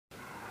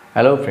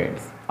Hello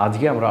friends,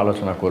 আজকে আমরা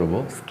আলোচনা করব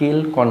স্কেল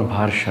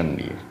কনভার্সন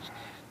নিয়ে।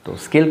 তো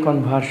স্কেল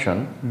কনভার্সন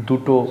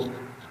দুটো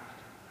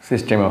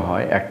সিস্টেমে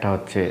হয়। একটা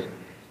হচ্ছে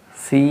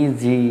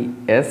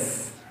সিজিএস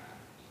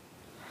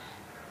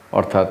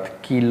অর্থাৎ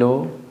কিলো,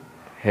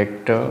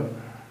 হেক্টর,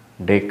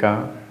 ডেকা,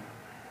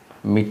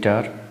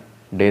 মিটার,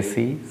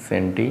 ডেসি,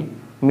 সেন্টি,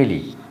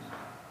 মিলি,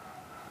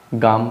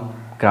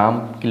 গ্রাম,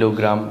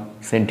 কিলোগ্রাম,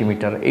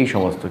 সেন্টিমিটার, এই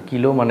সমস্ত।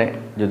 কিলো মানে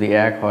যদি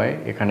 1 হয়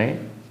এখানে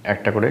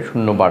একটা করে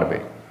শূন্য বাড়বে।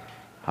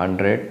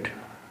 100,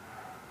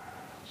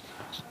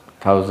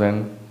 1000,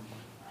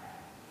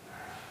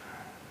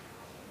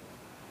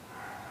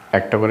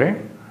 একটা করে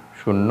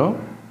শূন্য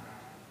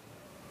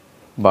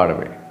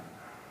বাড়বে।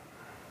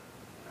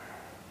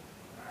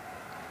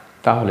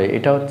 তাহলে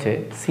এটা হচ্ছে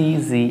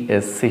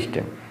সিজিএস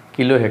সিস্টেম,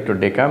 কিলো, হেক্টর,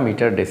 ডেকা,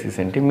 মিটার, ডেসি,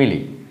 সেন্টি,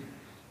 মিলি।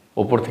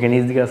 ওপর থেকে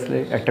নিচ দিকে আসলে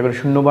একটা করে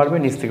শূন্য বাড়বে,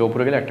 নিচ থেকে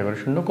উপরে গেলে একটা করে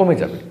শূন্য কমে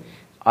যাবে।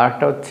 আর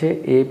একটা হচ্ছে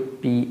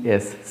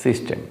এপিএস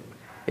সিস্টেম।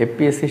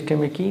 এপিএস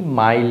সিস্টেমে কি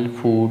mile,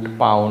 foot,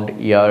 pound,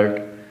 yard,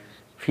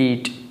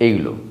 fit,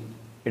 এইগুলো।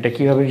 এটা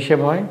কিভাবে হিসেব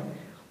হয়?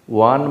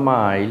 1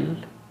 mile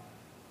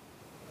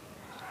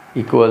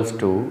equals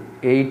to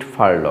 8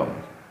 furlong.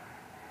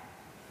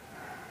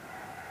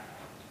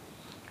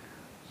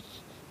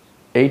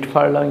 8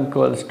 furlong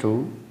equals to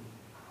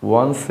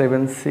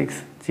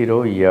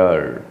 1760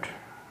 yard.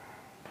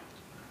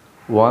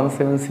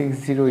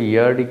 1760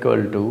 yard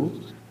equal to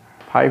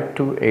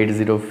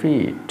 5280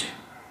 feet.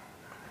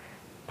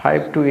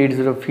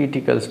 5280 feet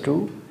equals to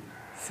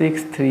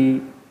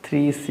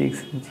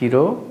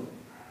 63360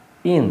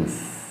 inch.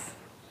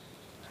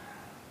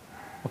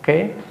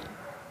 Okay?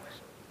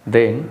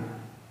 Then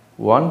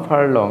 1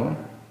 furlong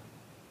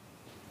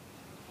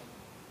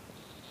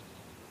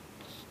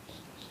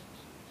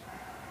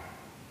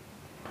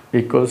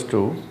equals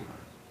to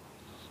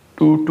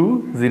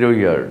 220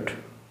 yard.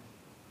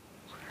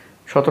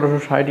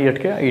 1760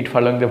 ইয়ার্ডকে 8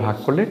 Furlong দিয়ে ভাগ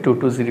করলে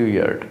 220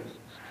 yard.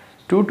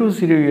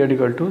 220 yard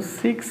equal to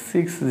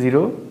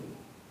 660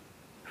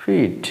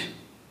 fit.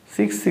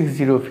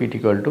 660 fit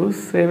equal to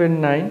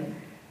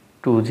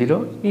 7920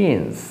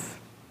 inch.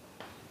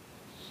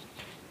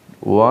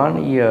 1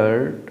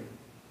 yard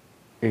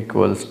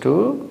equals to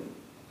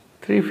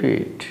 3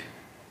 feet.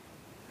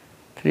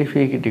 3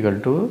 feet equal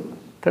to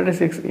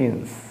 36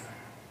 inch.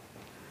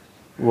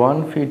 1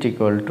 feet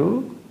equal to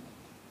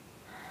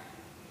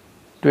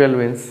 12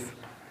 inch.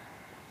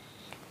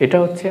 এটা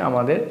হচ্ছে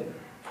আমাদের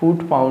foot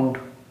pound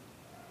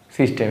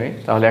সিস্টেমে।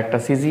 তাহলে একটা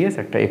CGS,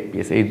 একটা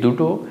এফপিএস, এই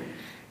দুটো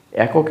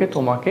এককে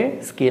তোমাকে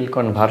স্কেল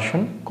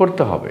কনভার্সন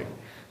করতে হবে।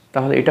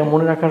 তাহলে এটা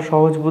মনে রাখার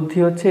সহজ বুদ্ধি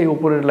হচ্ছে এই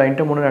উপরের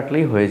লাইনটা মনে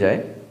রাখলেই হয়ে যায়।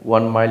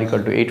 1 mile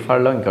equal to 8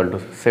 Furlong equal to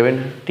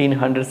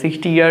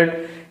 1760 yard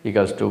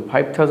equals to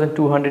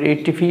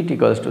 5280 fit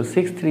equals to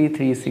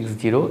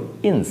 63360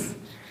 inch.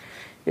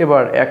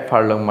 এবার 1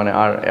 ফার্লং মানে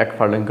আর 1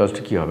 ফার্লং ইকুয়ালস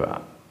টু কী হবে?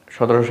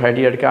 1760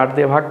 ইয়ার্ডকে 8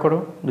 দিয়ে ভাগ করো,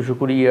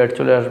 220 ইয়ার্ড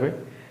চলে আসবে।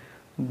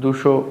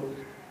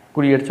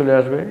 220 ইয়ার্ড চলে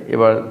আসবে।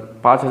 এবার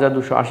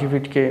 5280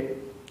 ফিটকে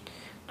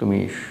তুমি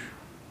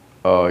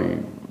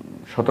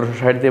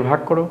 1760 দিয়ে ভাগ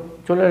করো,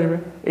 চলে আসবে।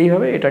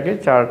 এইভাবে এটাকে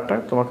চারটা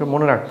তোমাকে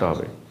মনে রাখতে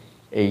হবে,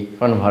 এই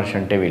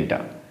কনভার্সন টেবিলটা: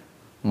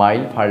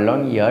 mile, Furlong,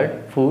 yard,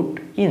 foot,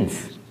 inch.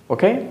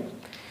 ওকে?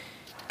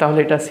 তাহলে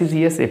এটা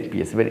সিজিএস,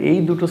 এফপিএস। এবার এই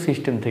দুটো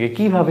সিস্টেম থেকে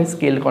কিভাবে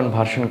স্কেল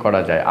কনভার্সন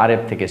করা যায়?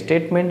 আরএফ থেকে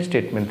স্টেটমেন্ট,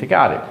 স্টেটমেন্ট থেকে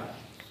আরএফ।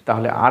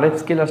 তাহলে আরএফ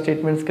স্কেল আর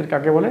স্টেটমেন্ট স্কেল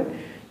কাকে বলে?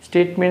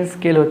 স্টেটমেন্ট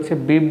স্কেল হচ্ছে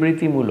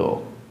বিবৃতিমূলক।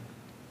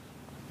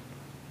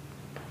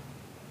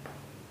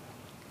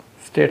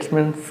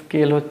 স্টেটমেন্ট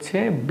স্কেল হচ্ছে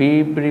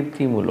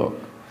বিবৃতিমূলক,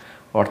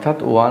 অর্থাৎ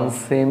 1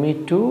 সেমি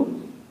টু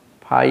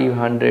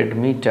 500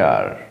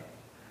 মিটার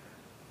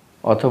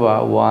অথবা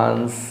 1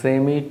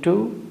 সেমি টু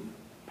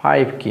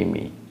 5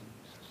 কিমি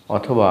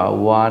অথবা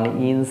 1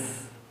 ইঞ্চ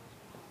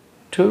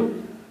টু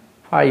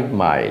 5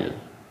 মাইল।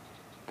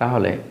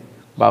 তাহলে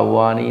বা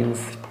 1 ইঞ্চ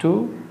টু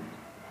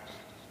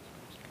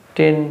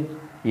 10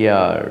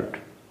 ইয়ার্ড।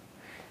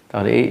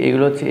 তাহলে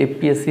এগুলো হচ্ছে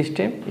এপিএস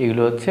সিস্টেম,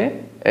 এগুলো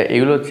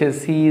হচ্ছে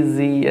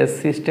সিজিএস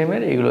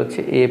সিস্টেমের, এগুলো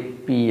হচ্ছে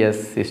এপিএস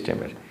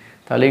সিস্টেমের।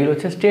 তাহলে এগুলো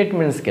হচ্ছে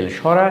স্টেটমেন্ট স্কেল,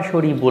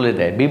 সরাসরি বলে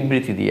দেয়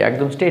বিবৃতি দিয়ে,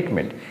 একদম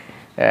স্টেটমেন্ট।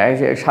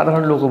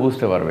 সাধারণ লোকও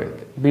বুঝতে পারবে।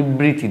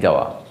 বিবৃতি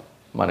দেওয়া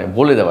মানে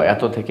বলে দেওয়া,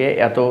 এত থেকে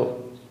এত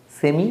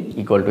সেমি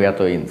ইকুয়াল টু এত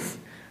ইঞ্চ,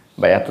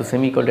 বা এত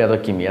সেমি ইকুয়াল টু এত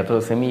কিমি, এত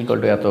সেমি ইকুয়াল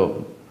টু এত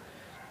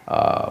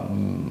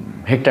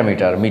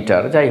হেক্টামিটার,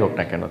 মিটার, যাই হোক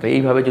না কেন। তো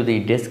এইভাবে যদি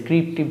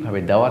ডেসক্রিপটিভভাবে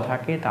দেওয়া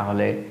থাকে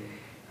তাহলে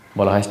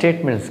বলা হয়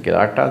স্টেটমেন্ট স্কেল।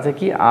 আরটা আছে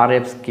কি?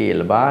 আরএফ স্কেল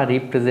বা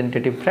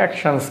রিপ্রেজেন্টেটিভ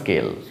ফ্র্যাকশন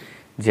স্কেল,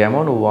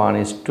 যেমন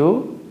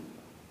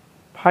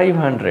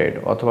 1:500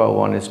 অথবা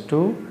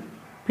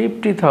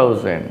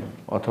 1:50,000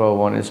 অথবা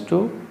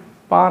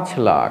 1:5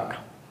 লাখ।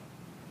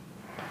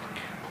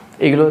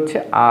 এগুলো হচ্ছে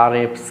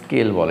আরএফ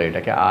স্কেল বলে,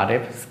 এটাকে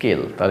আরএফ স্কেল।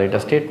 তাহলে এটা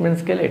স্টেটমেন্ট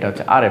স্কেল, এটা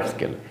হচ্ছে আরএফ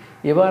স্কেল।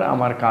 এবার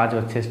আমার কাজ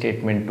হচ্ছে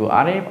statement two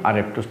RF,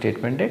 RF two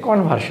স্টেটমেন্টে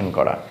কনভার্সন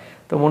করা।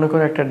 তো মনে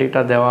করো একটা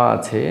ডেটা দেওয়া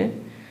আছে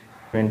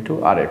স্টেটমেন্ট টু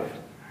আরএফ,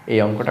 এই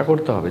অঙ্কটা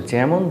করতে হবে।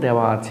 যেমন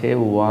দেওয়া আছে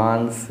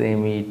 1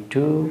 সেমি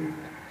টু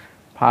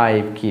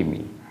 5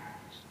 কিমি,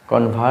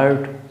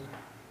 convert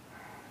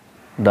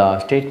the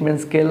statement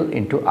scale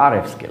into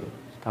R.F. Scale.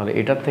 তাহলে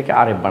এটার থেকে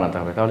R.F. বানাতে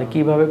হবে। তাহলে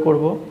কিভাবে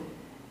করব?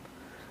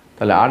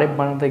 তাহলে R.F.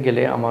 বানাতে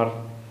গেলে আমার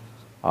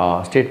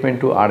স্টেটমেন্ট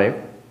টু R.F.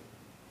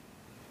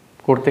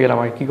 করতে গেলে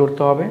আমাকে কী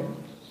করতে হবে?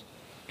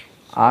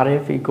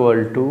 R.F. ইকুয়াল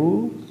টু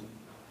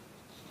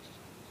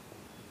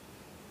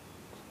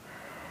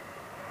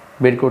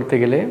বের করতে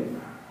গেলে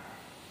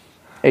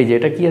এই যে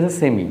এটা কি আছে?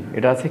 সেমি,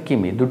 এটা আছে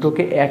কিমি,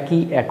 দুটোকে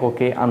একই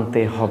এককে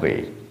আনতে হবে।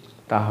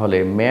 তাহলে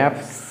map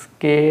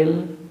scale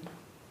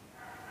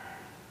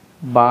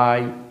by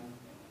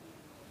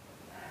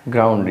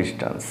ground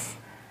distance,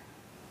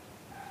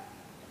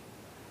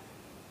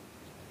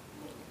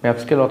 map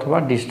scale অথবা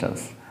distance,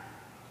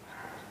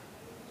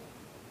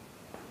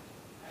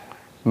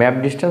 map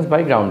distance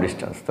by ground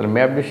distance. তাহলে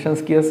ম্যাপ ডিস্টেন্স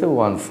কী আছে?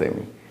 1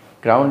 সেমি,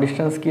 গ্রাউন্ড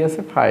ডিস্টেন্স কী আছে?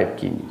 5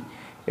 কিমি।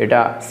 এটা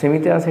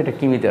সেমিতে আছে, এটা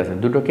কিমিতে আছে,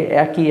 দুটোকে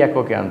একই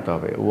এককে আনতে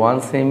হবে। 1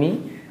 সেমি,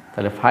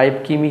 তাহলে 5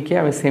 কিমিকে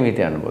আমি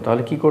সেমিতে আনবো।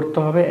 তাহলে কি করতে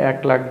হবে? 1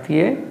 লাখ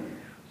দিয়ে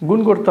গুণ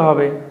করতে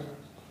হবে,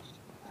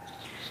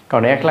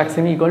 কারণ 1 লাখ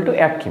সেমি ইকুয়াল টু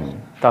 1 কিমি।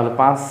 তাহলে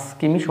 5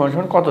 কিমি সমান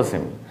সমান কত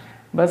সেমি?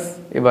 ব্যাস,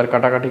 এবার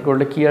কাটাকাটি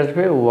করলে কি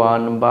আসবে?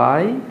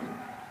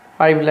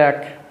 1/5 লাখ।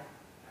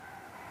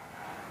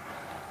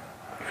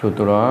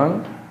 সুতরাং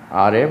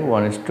R.F.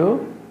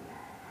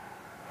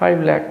 1:5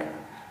 লাখ।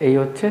 এই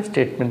হচ্ছে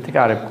স্টেটমেন্ট থেকে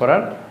R.F.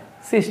 করার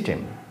সিস্টেম।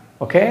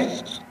 ওকে,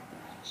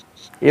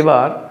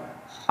 এবার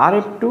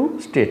R.F. Two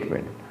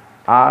statement,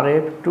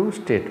 R.F. Two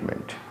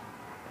statement.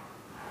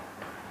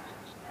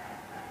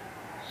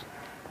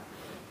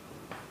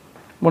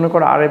 মনে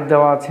করো R.F.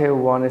 দেওয়া আছে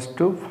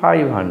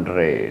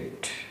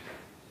 1:500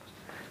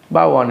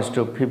 বা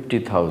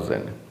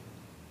 1:50,000।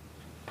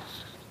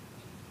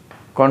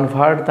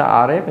 Convert the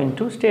R.F.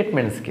 Into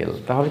statement scale.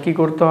 তাহলে কি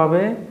করতে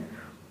হবে?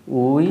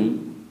 উই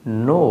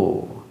নো,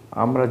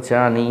 আমরা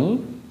জানি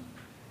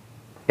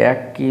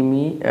 1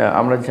 কিমি,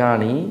 আমরা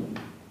জানি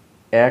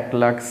 1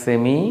 লাখ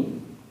সেমি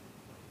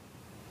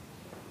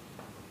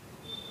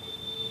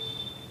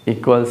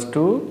ইকুয়ালস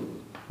টু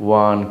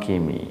 1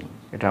 কিমি।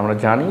 এটা আমরা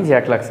জানি যে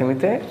 1 লাখ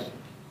সেমিতে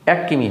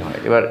 1 কিমি হয়।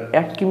 এবার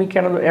 1 কিমি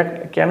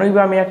কেনই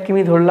বা আমি 1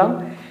 কিমি ধরলাম?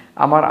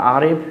 আমার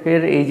R.F.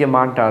 এর এই যে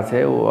মানটা আছে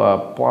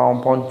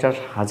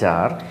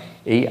 50,000,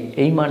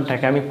 এই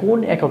মানটাকে আমি কোন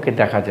এককে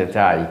দেখাতে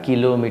চাই?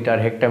 কিলোমিটার,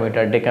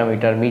 হেক্টোমিটার,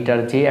 ডেকামিটার, মিটার,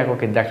 যে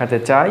এককে দেখাতে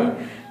চাই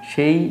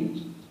সেই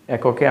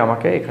এককে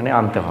আমাকে এখানে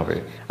আনতে হবে।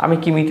 আমি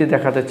কিমিতে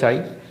দেখাতে চাই,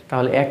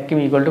 তাহলে 1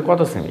 কিমি ইকুয়াল টু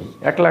কত সেমি?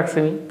 1 লাখ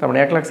সেমি। তার মানে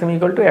 1 লাখ সেমি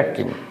ইকুয়াল টু 1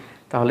 কিমি।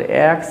 তাহলে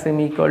 1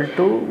 সেমি ইকুয়াল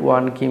টু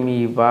 1 কিমি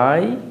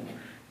বাই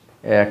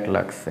 1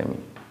 লাখ সেমি।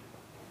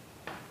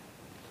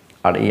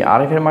 আর এই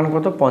R.F. এর মান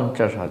কত?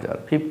 50,000,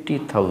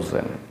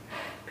 50,000।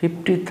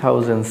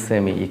 50,000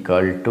 সেমি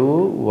ইকুয়াল টু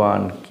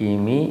 1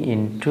 কিমি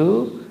into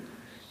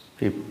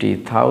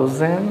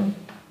 50,000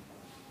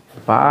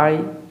 by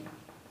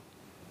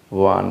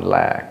 1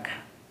 lakh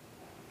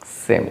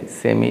semi.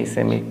 Semi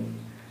semi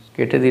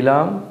কেটে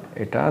দিলাম,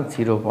 এটা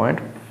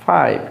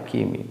 0.5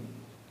 কিমি।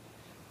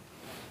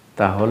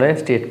 তাহলে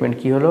স্টেটমেন্ট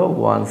কি হলো?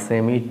 1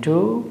 সেমি টু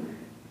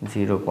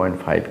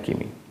 0.5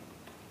 কিমি।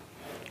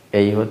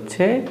 এই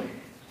হচ্ছে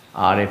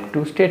R.F. Two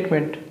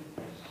statement.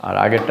 আর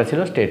আগেরটা ছিল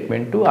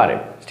statement two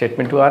R.F.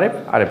 Statement two R.F.,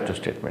 R.F. Two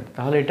statement.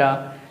 তাহলে এটা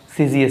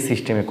CGS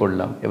সিস্টেমে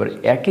করলাম। এবার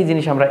একই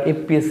জিনিস আমরা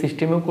FPS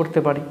সিস্টেমেও করতে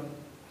পারি।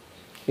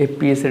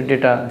 FPS এর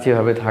ডেটা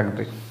যেভাবে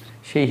থাকবে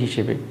সেই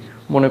হিসেবে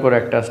মনে করো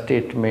একটা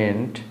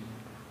স্টেটমেন্ট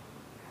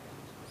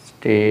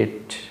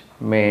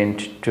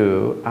টু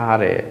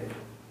R.F.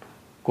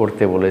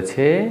 করতে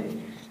বলেছে।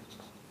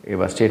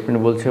 এবার স্টেটমেন্ট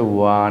বলছে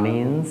 1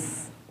 ইঞ্চ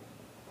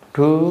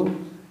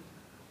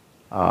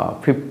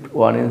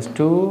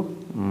টু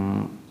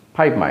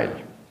 5 মাইল।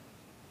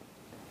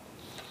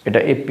 এটা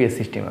FPS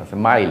সিস্টেম আছে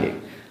মাইলে।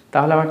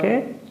 তাহলে আমাকে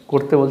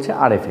করতে বলছে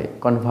R.F. A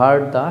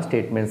convert the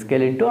statement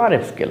scale into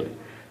R.F. Scale.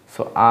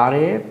 So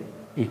R.F.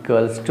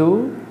 Equals to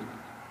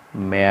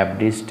map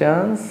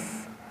distance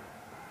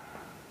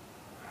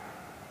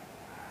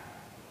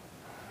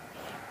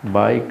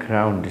by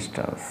ground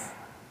distance.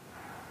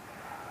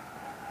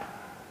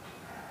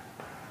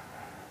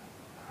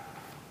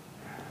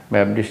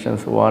 Map distance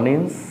 1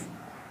 inch,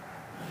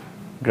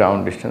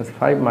 ground distance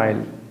 5 mile.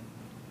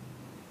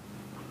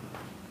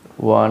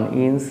 1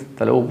 inch,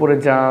 তাহলে উপরে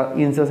যা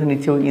ইঞ্চ আছে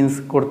নিচেও ইঞ্চ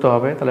করতে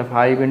হবে। তাহলে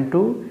 5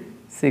 into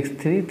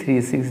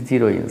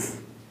 63,360 inch.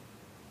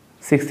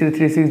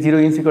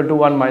 63,360 inch equal to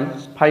 1 mile.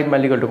 5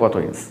 mile equal to কত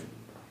inch?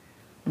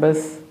 ব্যাস,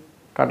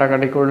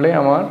 কাটাকাটি করলে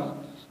আমার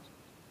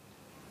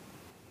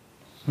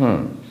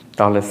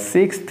তাহলে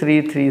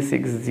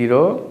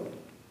 63,360,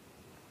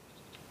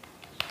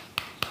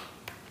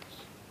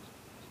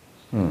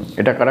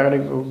 এটা কাটাকাটি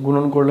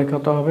গুণন করলে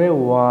কত হবে?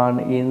 1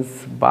 inch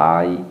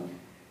by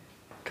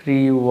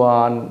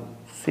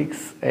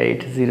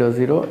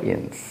 316,800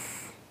 inch.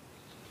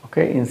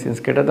 Okay, inch inch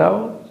কেটে দাও,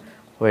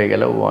 হয়ে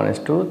গেল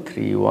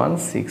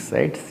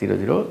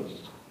 1:316,800।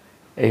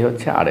 এই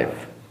হচ্ছে R.F.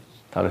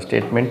 তাহলে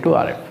স্টেটমেন্ট টু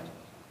R.F.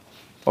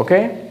 ওকে,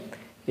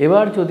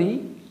 এবার যদি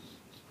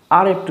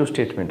R.F. টু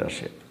স্টেটমেন্ট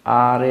আসে,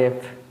 R.F.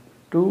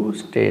 Two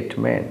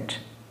statement.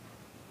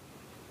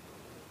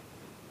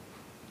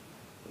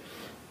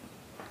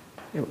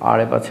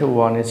 RF আছে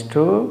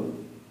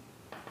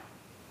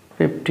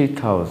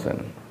 1:50,000,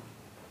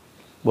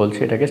 বলছে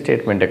এটাকে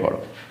স্টেটমেন্টে করো,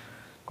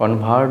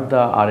 convert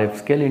the RF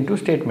scale into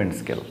statement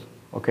scale.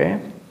 ওকে,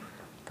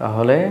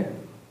 তাহলে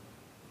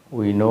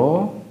we know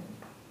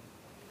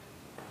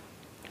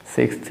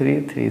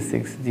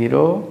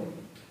 63360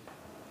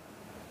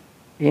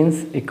 inch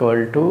equal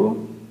to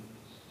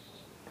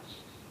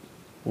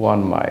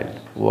 1 mile,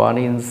 1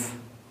 inch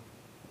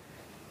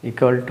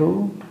equal to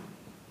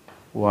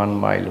 1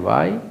 mile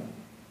by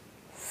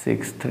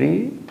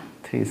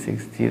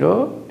 63360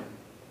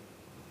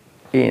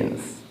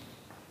 inch।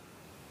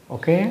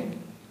 ওকে,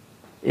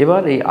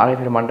 এবার এই RF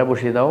এর মানটা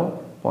বসিয়ে দাও,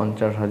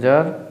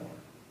 50,000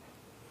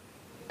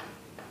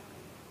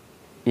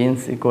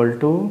 inch equal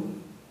to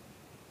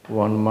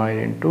 1 mile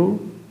into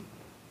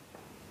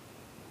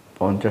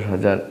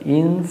 50,000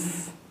 inch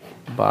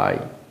by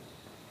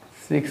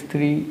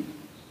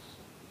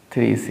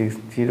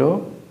 63360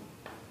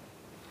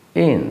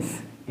 inch।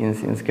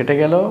 Inch কেটে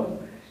গেল,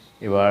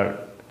 এবার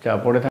যা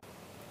পড়ে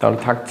তাহলে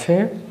থাকছে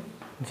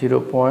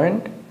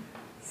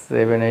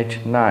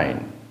 0.789।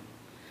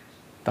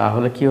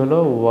 তাহলে কি হলো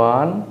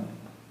 1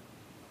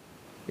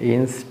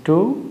 inch to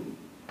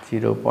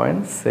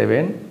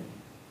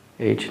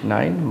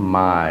 0.789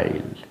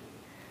 মাইল।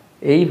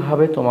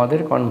 এইভাবে তোমাদের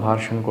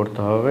কনভার্সন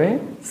করতে হবে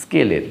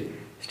স্কেলের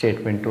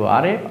statement two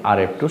RF,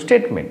 RF two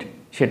statement.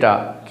 সেটা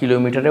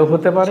কিলোমিটারেও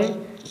হতে পারে,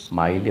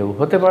 মাইলেও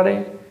হতে পারে,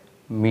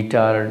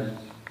 মিটার,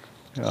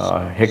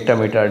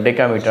 হেক্টোমিটার,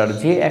 ডেকামিটার,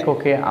 যে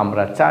এককে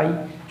আমরা চাই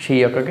সেই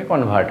এককে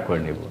কনভার্ট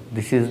করে নেব।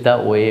 This is the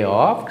way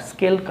of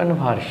scale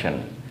conversion,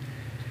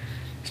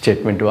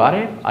 statement two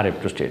RF, RF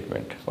two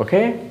statement.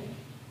 Okay.